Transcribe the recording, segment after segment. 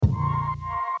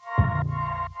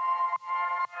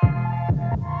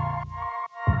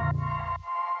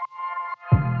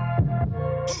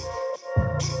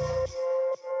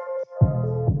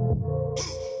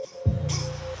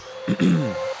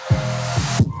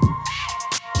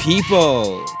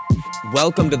people?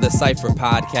 Welcome to the Cypher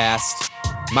Podcast.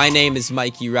 My name is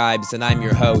Mikey Ribes, and I'm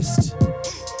your host.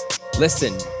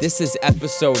 Listen, this is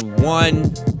episode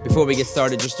 1. Before we get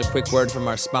started, just a quick word from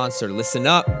our sponsor. Listen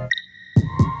up.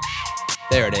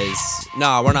 There it is.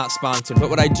 No, we're not sponsored,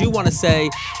 but what I do want to say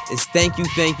is thank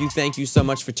you so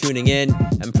much for tuning in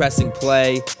and pressing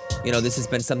play. You know, this has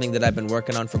been something that I've been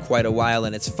working on for quite a while,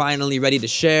 and it's finally ready to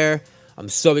share. I'm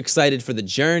so excited for the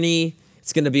journey.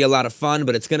 It's going to be a lot of fun,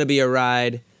 but it's going to be a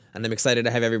ride, and I'm excited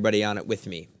to have everybody on it with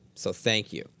me. So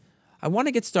thank you. I want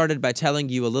to get started by telling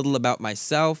you a little about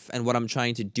myself and what I'm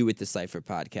trying to do with the Cypher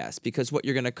Podcast, because what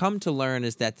you're going to come to learn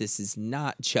is that this is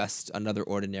not just another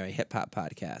ordinary hip-hop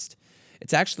podcast.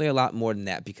 It's actually a lot more than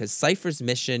that, because Cypher's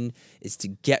mission is to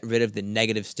get rid of the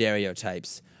negative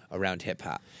stereotypes around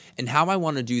hip-hop. And how I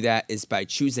want to do that is by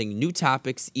choosing new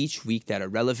topics each week that are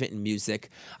relevant in music.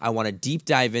 I want to deep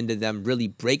dive into them, really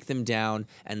break them down,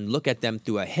 and look at them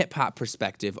through a hip-hop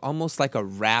perspective, almost like a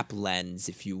rap lens,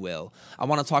 if you will. I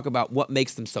want to talk about what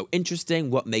makes them so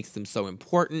interesting, what makes them so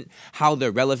important, how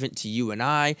they're relevant to you and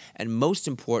I, and most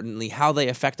importantly, how they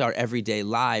affect our everyday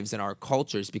lives and our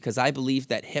cultures, because I believe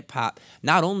that hip-hop,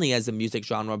 not only as a music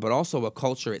genre, but also a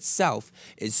culture itself,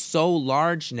 is so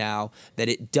large now that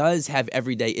it does have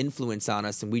everyday influence on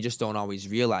us, and we just don't always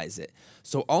realize it.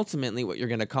 So ultimately, what you're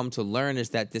going to come to learn is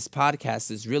that this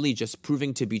podcast is really just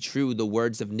proving to be true the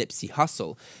words of Nipsey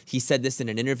Hussle. He said this in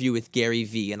an interview with Gary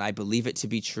Vee, and I believe it to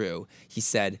be true. He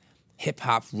said,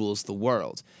 "Hip-hop rules the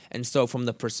world." And so from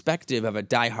the perspective of a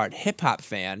diehard hip-hop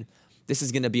fan, this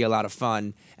is going to be a lot of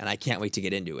fun, and I can't wait to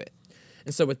get into it.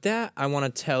 And so with that, I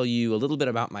want to tell you a little bit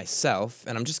about myself,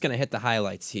 and I'm just going to hit the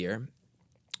highlights here.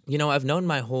 You know, I've known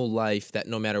my whole life that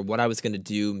no matter what I was going to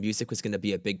do, music was going to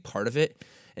be a big part of it.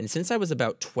 And since I was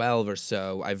about 12 or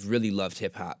so, I've really loved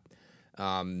hip-hop.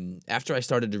 After I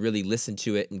started to really listen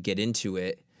to it and get into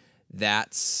it,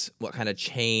 that's what kind of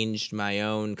changed my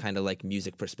own kind of like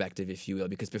music perspective, if you will.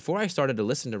 Because before I started to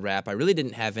listen to rap, I really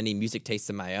didn't have any music tastes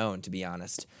of my own, to be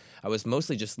honest. I was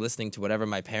mostly just listening to whatever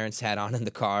my parents had on in the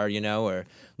car, you know, or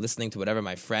listening to whatever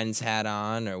my friends had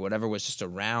on, or whatever was just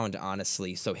around,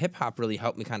 honestly. So hip-hop really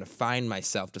helped me kind of find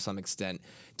myself to some extent,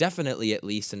 definitely at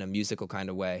least in a musical kind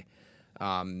of way.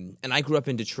 And I grew up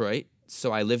in Detroit,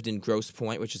 so I lived in Grosse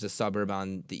Pointe, which is a suburb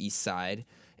on the east side.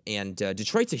 And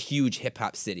Detroit's a huge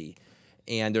hip-hop city,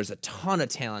 and there's a ton of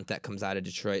talent that comes out of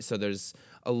Detroit. So there's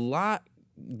a lot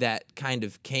that kind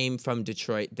of came from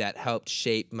Detroit that helped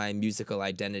shape my musical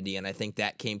identity, and I think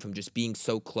that came from just being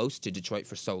so close to Detroit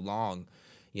for so long.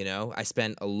 You know, I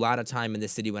spent a lot of time in the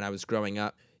city when I was growing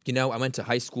up. You know, I went to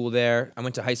high school there. I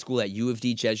went to high school at U of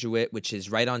D Jesuit, which is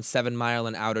right on 7 Mile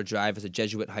and Outer Drive as a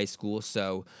Jesuit high school.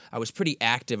 So I was pretty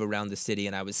active around the city,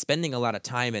 and I was spending a lot of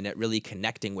time in it, really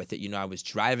connecting with it. You know, I was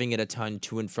driving it a ton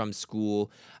to and from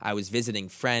school. I was visiting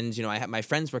friends. You know, my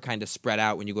friends were kind of spread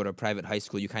out. When you go to a private high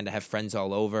school, you kind of have friends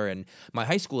all over. And my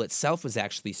high school itself was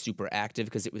actually super active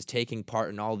because it was taking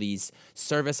part in all these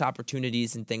service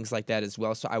opportunities and things like that as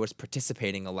well. So I was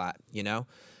participating a lot, you know.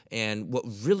 And what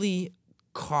really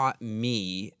caught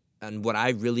me and what I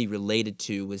really related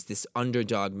to was this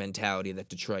underdog mentality that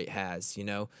Detroit has, you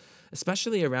know,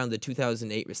 especially around the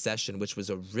 2008 recession, which was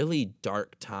a really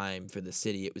dark time for the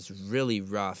city. It was really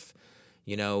rough.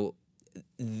 You know,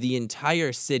 the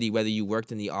entire city, whether you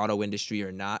worked in the auto industry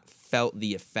or not, felt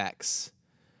the effects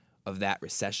of that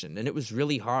recession. And it was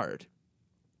really hard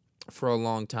for a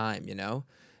long time, you know.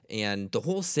 And the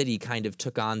whole city kind of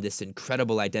took on this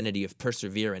incredible identity of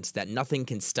perseverance, that nothing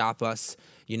can stop us.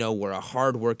 You know, we're a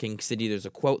hardworking city. There's a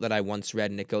quote that I once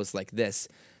read, and it goes like this: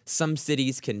 "Some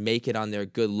cities can make it on their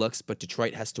good looks, but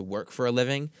Detroit has to work for a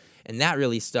living." And that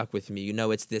really stuck with me. You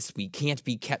know, it's this "we can't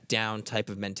be kept down" type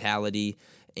of mentality.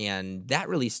 And that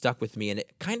really stuck with me, and it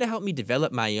kind of helped me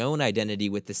develop my own identity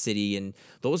with the city. And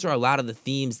those are a lot of the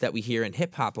themes that we hear in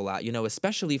hip-hop a lot, you know,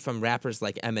 especially from rappers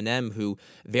like Eminem, who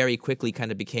very quickly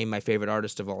kind of became my favorite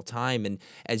artist of all time. And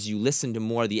as you listen to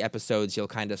more of the episodes, you'll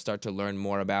kind of start to learn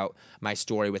more about my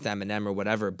story with Eminem or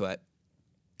whatever. But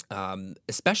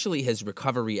especially his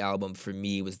Recovery album, for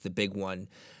me, was the big one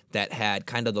that had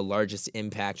kind of the largest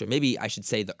impact, or maybe I should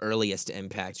say the earliest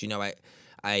impact. You know,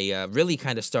 I really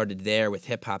kind of started there with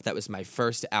hip-hop. That was my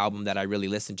first album that I really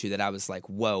listened to, that I was like,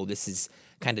 whoa, this is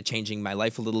kind of changing my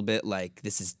life a little bit. Like,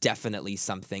 this is definitely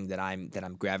something that I'm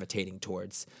gravitating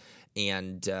towards.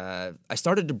 And I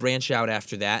started to branch out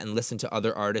after that and listen to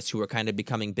other artists who were kind of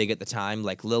becoming big at the time.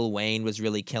 Like Lil Wayne was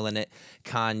really killing it.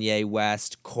 Kanye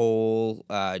West, Cole,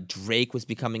 Drake was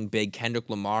becoming big. Kendrick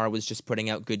Lamar was just putting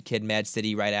out Good Kid, Mad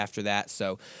City right after that.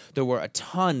 So there were a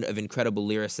ton of incredible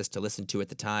lyricists to listen to at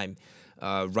the time.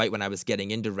 right when I was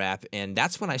getting into rap, and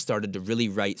that's when I started to really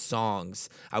write songs.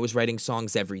 I was writing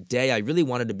songs every day. I really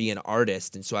wanted to be an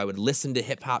artist, and so I would listen to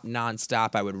hip-hop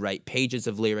nonstop. I would write pages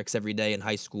of lyrics every day in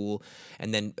high school,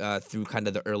 and then through kind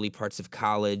of the early parts of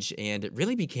college, and it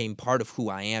really became part of who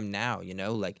I am now,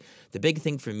 Like, the big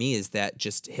thing for me is that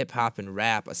just hip-hop and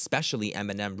rap, especially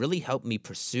Eminem, really helped me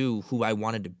pursue who I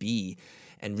wanted to be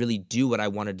and really do what I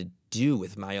wanted to do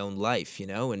with my own life,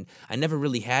 And I never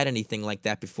really had anything like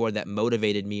that before that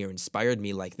motivated me or inspired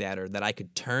me like that, or that I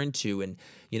could turn to. And,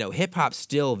 hip hop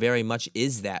still very much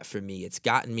is that for me. It's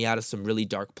gotten me out of some really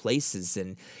dark places,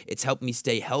 and it's helped me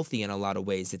stay healthy in a lot of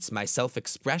ways. It's my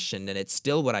self-expression, and it's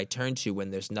still what I turn to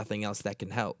when there's nothing else that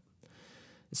can help.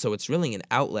 So it's really an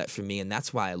outlet for me, and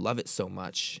that's why I love it so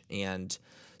much. And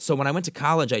so when I went to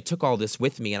college, I took all this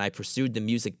with me and I pursued the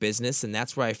music business, and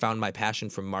that's where I found my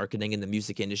passion for marketing in the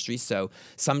music industry. So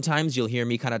sometimes you'll hear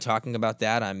me kind of talking about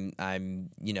that. I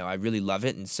really love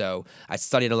it. And so I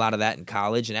studied a lot of that in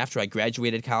college. And after I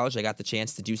graduated college, I got the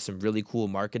chance to do some really cool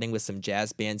marketing with some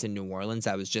jazz bands in New Orleans.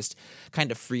 I was just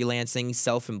kind of freelancing,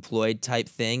 self-employed type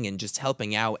thing, and just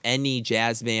helping out any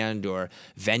jazz band or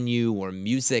venue or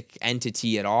music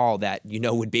entity at all that,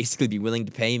 would basically be willing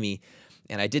to pay me.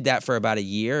 And I did that for about a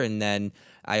year, and then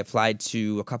I applied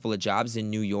to a couple of jobs in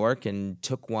New York and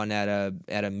took one at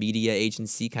a media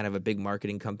agency, kind of a big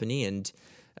marketing company. And,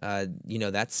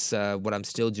 that's what I'm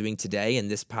still doing today.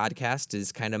 And this podcast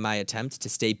is kind of my attempt to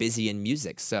stay busy in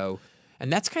music.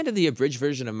 And that's kind of the abridged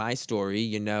version of my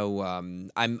story.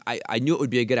 I knew it would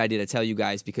be a good idea to tell you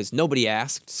guys because nobody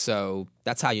asked, so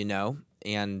that's how you know.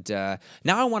 And now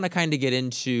I want to kind of get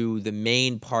into the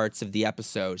main parts of the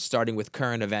episode, starting with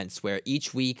current events, where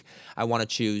each week I want to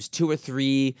choose 2 or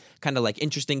 3 kind of like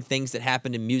interesting things that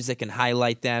happened in music and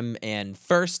highlight them. And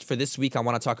first, for this week, I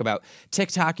want to talk about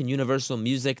TikTok and Universal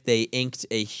Music. They inked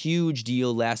a huge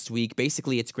deal last week.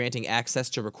 Basically, it's granting access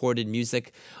to recorded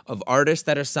music of artists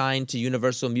that are signed to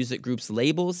Universal Music Group's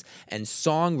labels and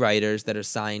songwriters that are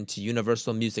signed to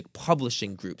Universal Music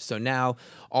Publishing Group. So now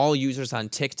all users on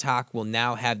TikTok will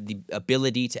now have the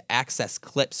ability to access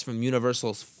clips from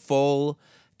Universal's full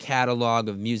catalog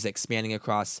of music spanning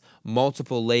across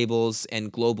multiple labels and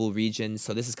global regions.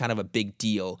 So this is kind of a big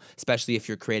deal, especially if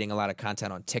you're creating a lot of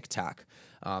content on TikTok.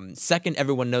 Second,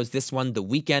 everyone knows this one. The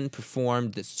Weeknd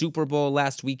performed the Super Bowl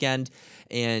last weekend,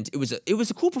 and it was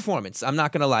a cool performance. I'm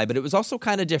not gonna lie, but it was also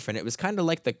kind of different. It was kind of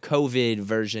like the COVID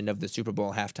version of the Super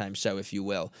Bowl halftime show, if you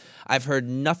will. I've heard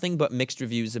nothing but mixed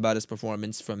reviews about his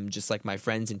performance from just like my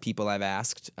friends and people I've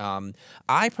asked.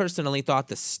 I personally thought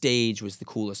the stage was the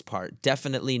coolest part,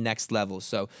 definitely next level.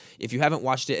 So if you haven't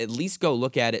watched it, at least go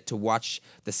look at it to watch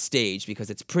the stage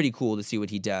because it's pretty cool to see what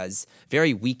he does.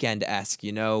 Very Weeknd-esque,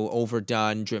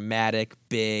 overdone, dramatic,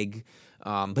 big,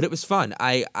 but it was fun.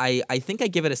 I think I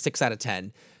give it a 6 out of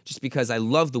 10 just because I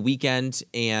love The Weeknd,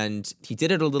 and he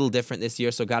did it a little different this year,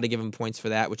 so got to give him points for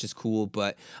that, which is cool.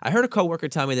 But I heard a coworker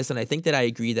tell me this, and I think that I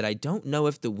agree that I don't know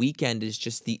if The Weeknd is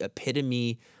just the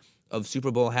epitome of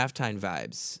Super Bowl halftime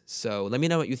vibes. So let me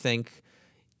know what you think.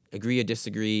 Agree or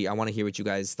disagree. I want to hear what you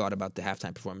guys thought about the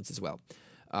halftime performance as well.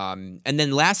 And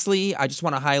then lastly, I just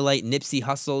want to highlight Nipsey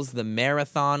Hussle's The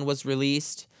Marathon was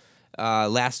released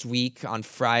last week on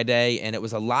Friday, and it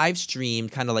was a live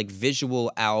streamed kind of like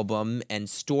visual album and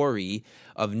story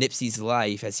of Nipsey's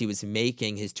life as he was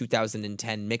making his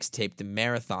 2010 mixtape, The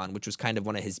Marathon, which was kind of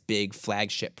one of his big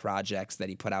flagship projects that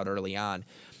he put out early on.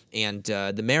 And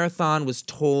The Marathon was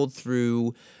told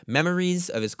through memories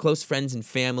of his close friends and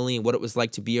family and what it was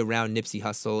like to be around Nipsey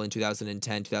Hussle in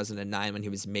 2010, 2009 when he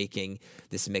was making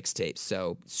this mixtape.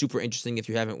 So super interesting. If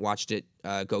you haven't watched it,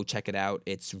 go check it out.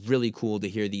 It's really cool to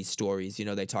hear these stories.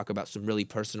 They talk about some really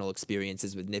personal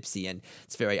experiences with Nipsey, and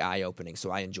it's very eye-opening,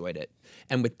 so I enjoyed it.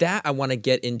 And with that, I want to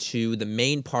get into the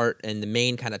main part and the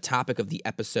main kind of topic of the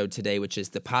episode today, which is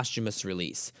the posthumous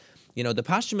release. The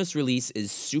posthumous release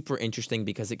is super interesting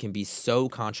because it can be so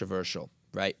controversial,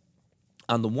 right?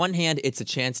 On the one hand, it's a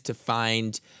chance to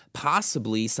find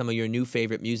possibly some of your new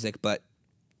favorite music, but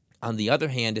on the other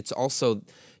hand, it's also,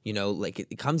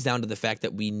 it comes down to the fact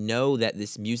that we know that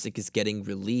this music is getting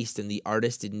released and the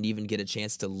artist didn't even get a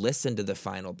chance to listen to the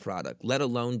final product, let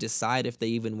alone decide if they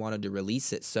even wanted to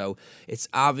release it. So it's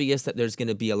obvious that there's going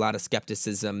to be a lot of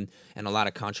skepticism and a lot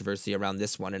of controversy around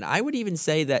this one. And I would even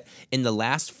say that in the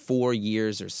last 4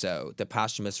 years or so, the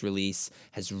posthumous release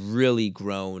has really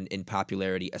grown in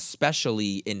popularity,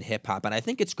 especially in hip hop. And I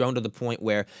think it's grown to the point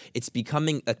where it's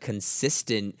becoming a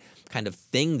consistent kind of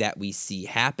thing that we see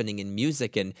happening in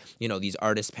music. And when, these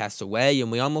artists pass away,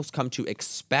 and we almost come to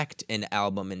expect an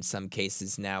album in some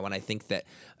cases now. And I think that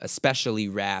especially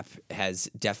rap has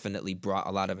definitely brought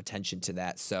a lot of attention to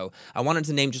that. So I wanted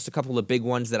to name just a couple of big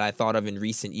ones that I thought of in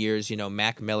recent years.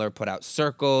 Mac Miller put out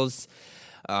Circles.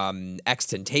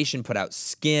 XXXTentacion put out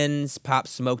Skins. Pop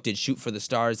Smoke did Shoot for the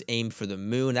Stars, Aim for the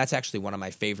Moon. That's actually one of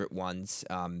my favorite ones.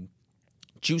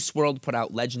 Juice WRLD put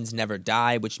out Legends Never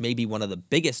Die, which may be one of the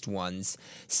biggest ones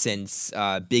since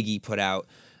Biggie put out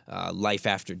Life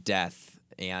After Death.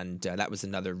 And that was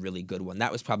another really good one.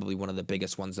 That was probably one of the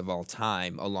biggest ones of all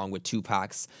time, along with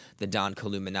Tupac's The Don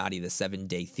Illuminati, The 7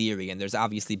 Day Theory. And there's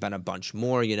obviously been a bunch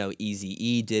more.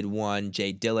 Eazy-E did one,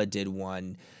 Jay Dilla did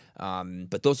one.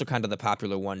 But those are kind of the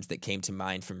popular ones that came to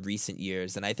mind from recent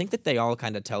years. And I think that they all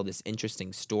kind of tell this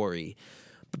interesting story.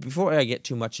 But before I get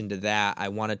too much into that, I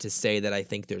wanted to say that I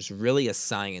think there's really a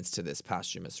science to this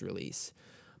posthumous release.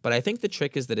 But I think the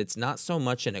trick is that it's not so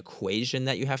much an equation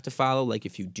that you have to follow, like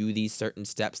if you do these certain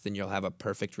steps, then you'll have a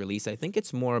perfect release. I think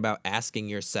it's more about asking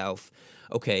yourself,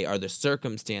 okay, are the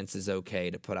circumstances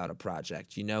okay to put out a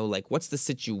project? What's the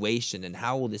situation and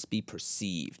how will this be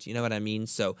perceived? You know what I mean?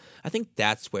 So I think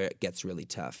that's where it gets really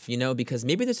tough, because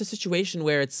maybe there's a situation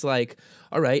where it's like,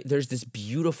 all right, there's this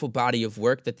beautiful body of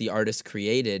work that the artist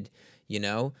created,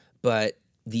 but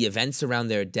the events around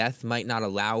their death might not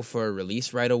allow for a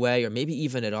release right away, or maybe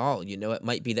even at all. It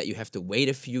might be that you have to wait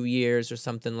a few years or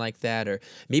something like that, or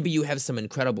maybe you have some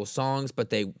incredible songs,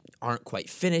 but they aren't quite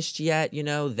finished yet,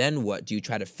 then what? Do you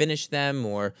try to finish them,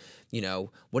 or,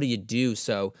 what do you do?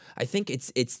 So I think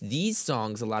it's these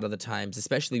songs a lot of the times,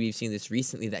 especially we've seen this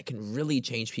recently, that can really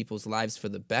change people's lives for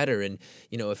the better. And,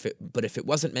 if it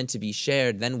wasn't meant to be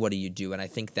shared, then what do you do? And I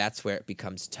think that's where it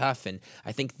becomes tough. And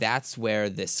I think that's where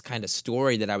this kind of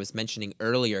story that I was mentioning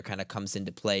earlier kind of comes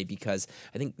into play, because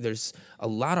I think there's a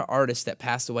lot of artists that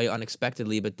pass away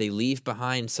unexpectedly, but they leave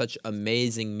behind such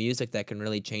amazing music that can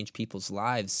really change people's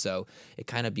lives. So it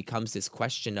kind of becomes this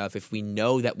question of, if we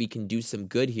know that we can do some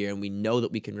good here and we know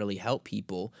that we can really help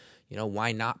people,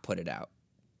 why not put it out?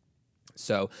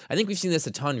 So I think we've seen this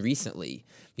a ton recently.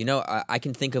 I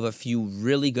can think of a few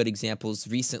really good examples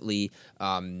recently.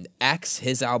 X,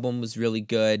 his album was really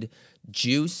good.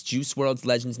 Juice WRLD's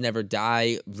Legends Never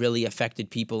Die really affected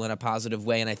people in a positive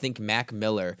way. And I think Mac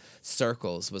Miller,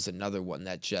 Circles, was another one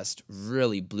that just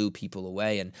really blew people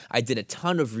away. And I did a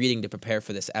ton of reading to prepare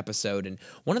for this episode. And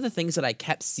one of the things that I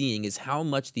kept seeing is how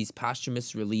much these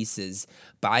posthumous releases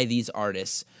by these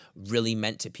artists really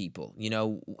meant to people.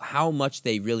 How much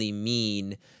they really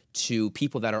mean to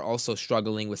people that are also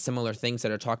struggling with similar things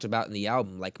that are talked about in the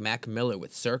album, like Mac Miller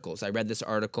with Circles. I read this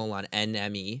article on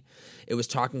NME. It was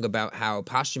talking about how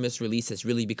posthumous release has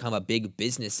really become a big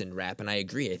business in rap, and I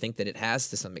agree. I think that it has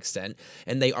to some extent.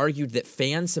 And they argued that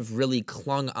fans have really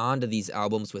clung on to these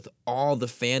albums with all the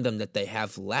fandom that they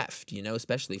have left,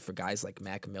 especially for guys like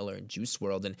Mac Miller and Juice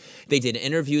WRLD. And they did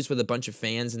interviews with a bunch of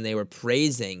fans, and they were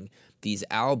praising these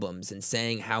albums and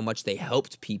saying how much they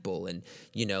helped people, and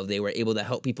they were able to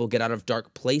help people get out of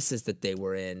dark places that they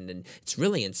were in. And it's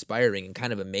really inspiring and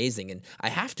kind of amazing. And I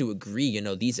have to agree,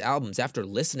 these albums, after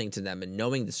listening to them and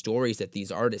knowing the stories that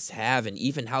these artists have, and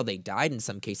even how they died in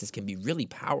some cases, can be really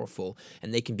powerful,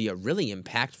 and they can be a really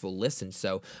impactful listen.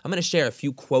 So I'm going to share a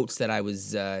few quotes that I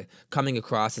was coming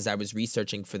across as I was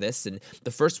researching for this. And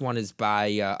the first one is by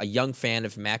a young fan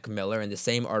of Mac Miller in the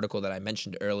same article that I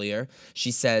mentioned earlier.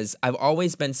 She says, "I've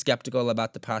always been skeptical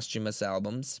about the posthumous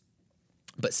albums,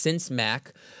 but since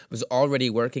Mac was already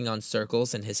working on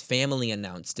Circles and his family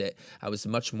announced it, I was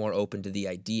much more open to the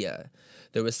idea.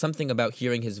 There was something about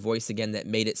hearing his voice again that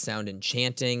made it sound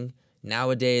enchanting.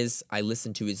 Nowadays, I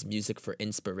listen to his music for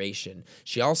inspiration."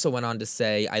 She also went on to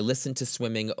say, "I listened to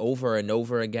Swimming over and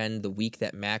over again the week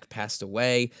that Mac passed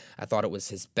away. I thought it was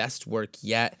his best work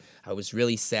yet. I was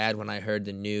really sad when I heard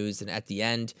the news, and at the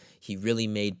end, he really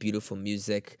made beautiful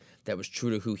music that was true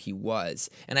to who he was."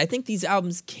 And I think these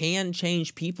albums can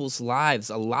change people's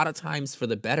lives a lot of times for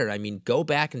the better. I mean, go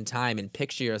back in time and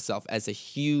picture yourself as a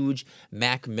huge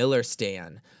Mac Miller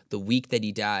stan the week that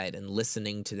he died and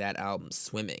listening to that album,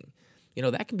 Swimming.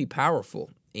 That can be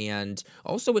powerful. And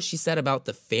also what she said about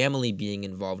the family being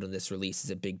involved in this release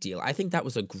is a big deal. I think that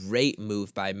was a great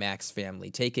move by Mac's family,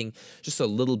 taking just a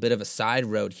little bit of a side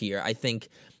road here. I think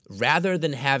rather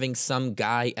than having some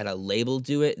guy at a label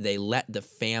do it, they let the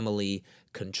family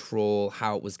control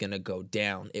how it was going to go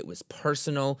down. It was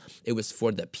personal. It was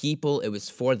for the people. It was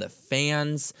for the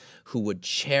fans who would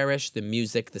cherish the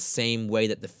music the same way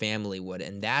that the family would.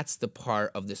 And that's the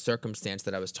part of the circumstance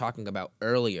that I was talking about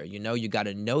earlier. You know, you got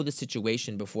to know the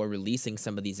situation before releasing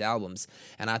some of these albums.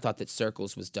 And I thought that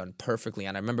Circles was done perfectly.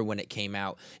 And I remember when it came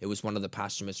out, it was one of the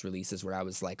posthumous releases where I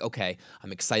was like, okay,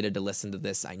 I'm excited to listen to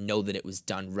this. I know that it was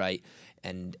done right.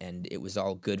 And it was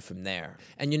all good from there.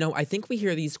 And, you know, I think we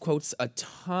hear these quotes a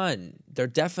ton. They're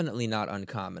definitely not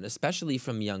uncommon, especially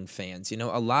from young fans. You know,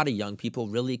 a lot of young people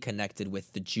really connected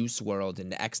with the Juice WRLD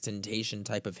and the XXXTentacion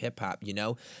type of hip-hop, you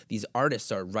know? These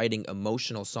artists are writing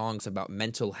emotional songs about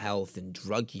mental health and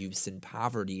drug use and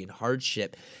poverty and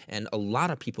hardship, and a lot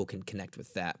of people can connect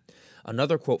with that.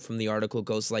 Another quote from the article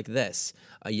goes like this,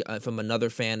 from another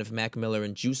fan of Mac Miller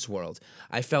and Juice WRLD.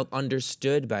 I felt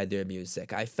understood by their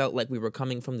music. I felt like we were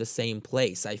coming from the same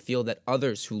place. I feel that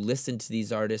others who listened to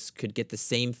these artists could get the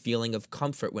same feeling of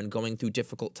comfort when going through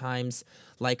difficult times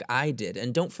like I did.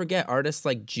 And don't forget, artists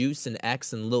like Juice and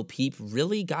X and Lil Peep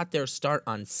really got their start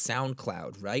on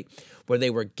SoundCloud, right? Where they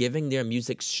were giving their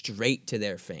music straight to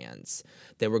their fans.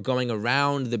 They were going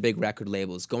around the big record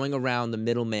labels, going around the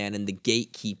middleman and the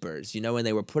gatekeepers, you know, and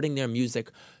they were putting their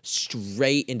music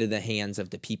straight into the hands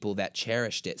of the people that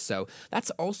cherished it. So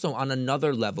that's also on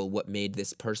another level what made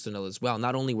this personal as well.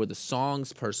 Not only were the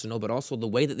songs personal, but also the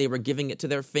way that they were giving it to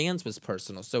their fans was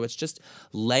personal. So it's just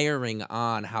layering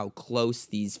on how close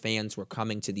these fans were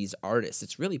coming to these artists.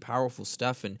 It's really powerful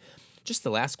stuff. And just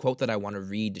the last quote that I want to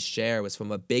read to share was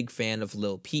from a big fan of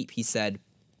Lil Peep. He said,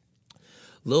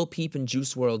 Lil Peep and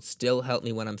Juice WRLD still help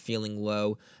me when I'm feeling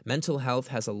low. Mental health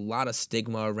has a lot of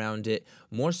stigma around it,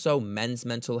 more so men's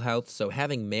mental health, so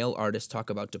having male artists talk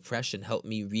about depression helped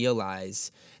me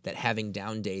realize that having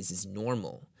down days is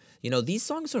normal. You know, these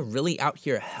songs are really out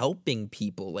here helping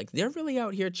people. Like, they're really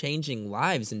out here changing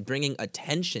lives and bringing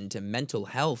attention to mental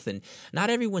health. And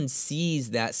not everyone sees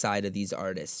that side of these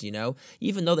artists, you know?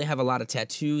 Even though they have a lot of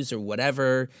tattoos or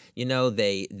whatever, you know,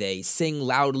 they sing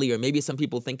loudly, or maybe some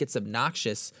people think it's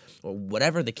obnoxious, or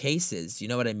whatever the case is, you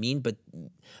know what I mean?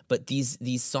 But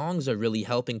these songs are really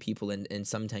helping people and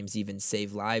sometimes even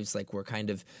save lives, like we're kind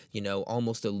of, you know,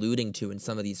 almost alluding to in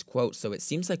some of these quotes. So it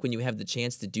seems like when you have the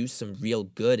chance to do some real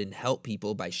good and help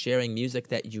people by sharing music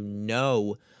that you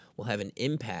know will have an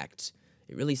impact,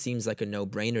 it really seems like a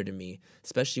no-brainer to me,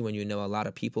 especially when you know a lot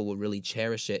of people will really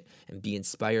cherish it and be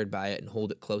inspired by it and hold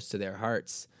it close to their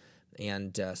hearts.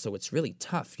 And so it's really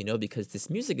tough, you know, because this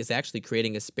music is actually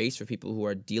creating a space for people who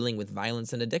are dealing with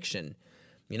violence and addiction.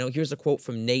 You know, here's a quote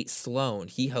from Nate Sloan.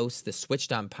 He hosts the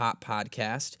Switched on Pop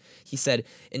podcast. He said,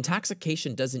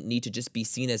 intoxication doesn't need to just be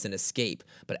seen as an escape,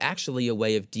 but actually a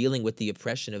way of dealing with the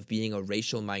oppression of being a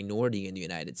racial minority in the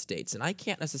United States. And I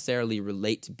can't necessarily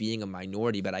relate to being a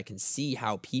minority, but I can see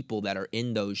how people that are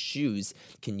in those shoes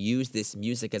can use this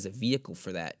music as a vehicle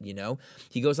for that, you know?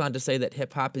 He goes on to say that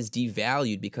hip-hop is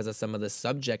devalued because of some of the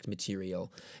subject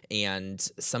material and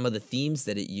some of the themes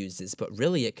that it uses, but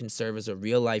really it can serve as a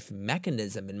real-life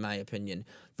mechanism, in my opinion,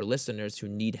 for listeners who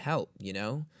need help, you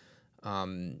know?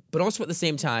 But also at the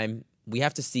same time, we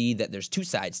have to see that there's two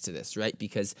sides to this, right?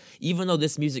 Because even though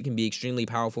this music can be extremely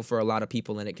powerful for a lot of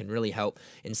people and it can really help,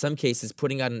 in some cases,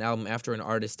 putting out an album after an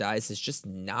artist dies is just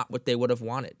not what they would have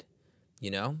wanted, you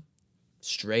know?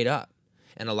 Straight up.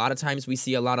 And a lot of times we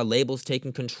see a lot of labels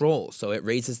taking control, so it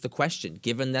raises the question,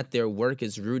 given that their work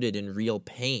is rooted in real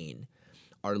pain,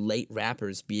 are late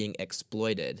rappers being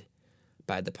exploited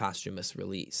by the posthumous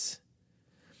release?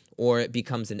 Or it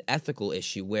becomes an ethical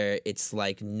issue where it's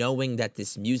like, knowing that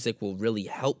this music will really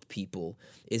help people,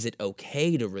 is it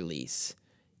okay to release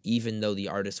even though the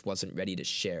artist wasn't ready to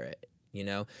share it, you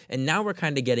know? And now we're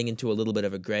kind of getting into a little bit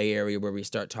of a gray area where we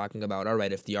start talking about, all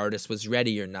right, if the artist was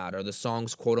ready or not, are the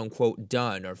songs quote unquote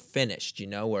done or finished, you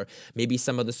know? Or maybe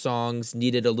some of the songs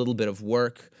needed a little bit of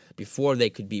work before they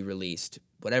could be released,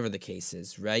 whatever the case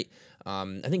is, right?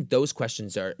 I think those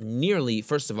questions are nearly,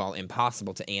 first of all,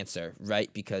 impossible to answer,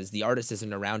 right? Because the artist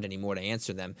isn't around anymore to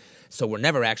answer them, so we're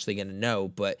never actually going to know.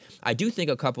 But I do think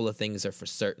a couple of things are for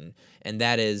certain, and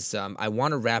that is, I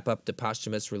want to wrap up the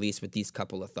posthumous release with these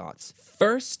couple of thoughts.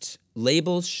 First,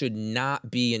 labels should not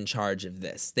be in charge of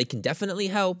this. They can definitely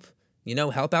help, you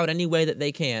know, help out any way that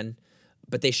they can,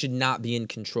 but they should not be in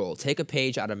control. Take a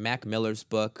page out of Mac Miller's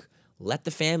book. Let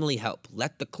the family help.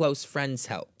 Let the close friends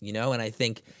help, you know? And I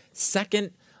think,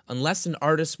 second, unless an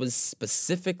artist was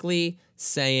specifically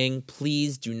saying,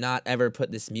 please do not ever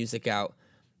put this music out,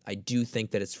 I do think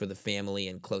that it's for the family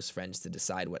and close friends to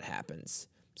decide what happens.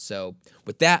 So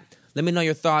with that, let me know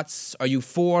your thoughts. Are you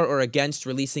for or against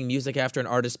releasing music after an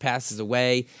artist passes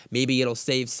away? Maybe it'll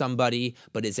save somebody,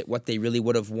 but is it what they really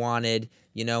would have wanted?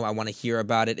 I want to hear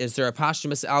about it. Is there a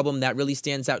posthumous album that really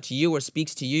stands out to you or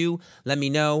speaks to you? Let me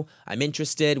know. I'm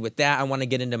interested. With that, I want to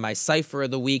get into my Cypher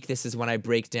of the week. This is when I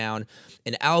break down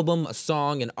an album, a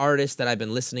song, an artist that I've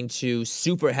been listening to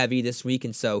super heavy this week.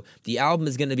 And so the album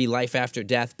is going to be Life After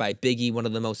Death by Biggie, one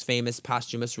of the most famous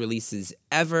posthumous releases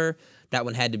ever. That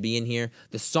one had to be in here.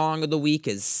 The song of the week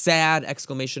is Sad! By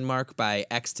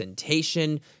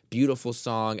XXXTentacion. Beautiful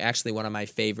song, actually one of my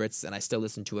favorites, and I still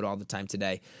listen to it all the time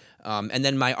today. And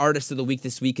then my artist of the week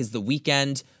this week is The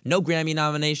Weeknd. No Grammy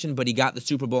nomination, but he got the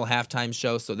Super Bowl halftime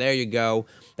show, so there you go.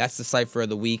 That's the Cypher of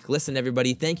the week. Listen,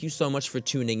 everybody, thank you so much for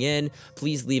tuning in.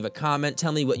 Please leave a comment.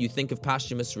 Tell me what you think of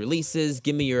posthumous releases.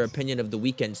 Give me your opinion of The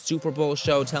Weeknd Super Bowl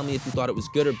show. Tell me if you thought it was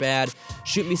good or bad.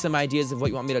 Shoot me some ideas of what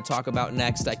you want me to talk about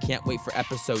next. I can't wait for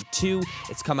episode 2.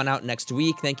 It's coming out next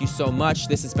week. Thank you so much.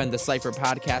 This has been the Cypher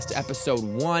Podcast, episode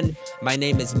 1. My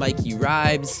name is Mikey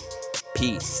Ribes.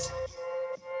 Peace.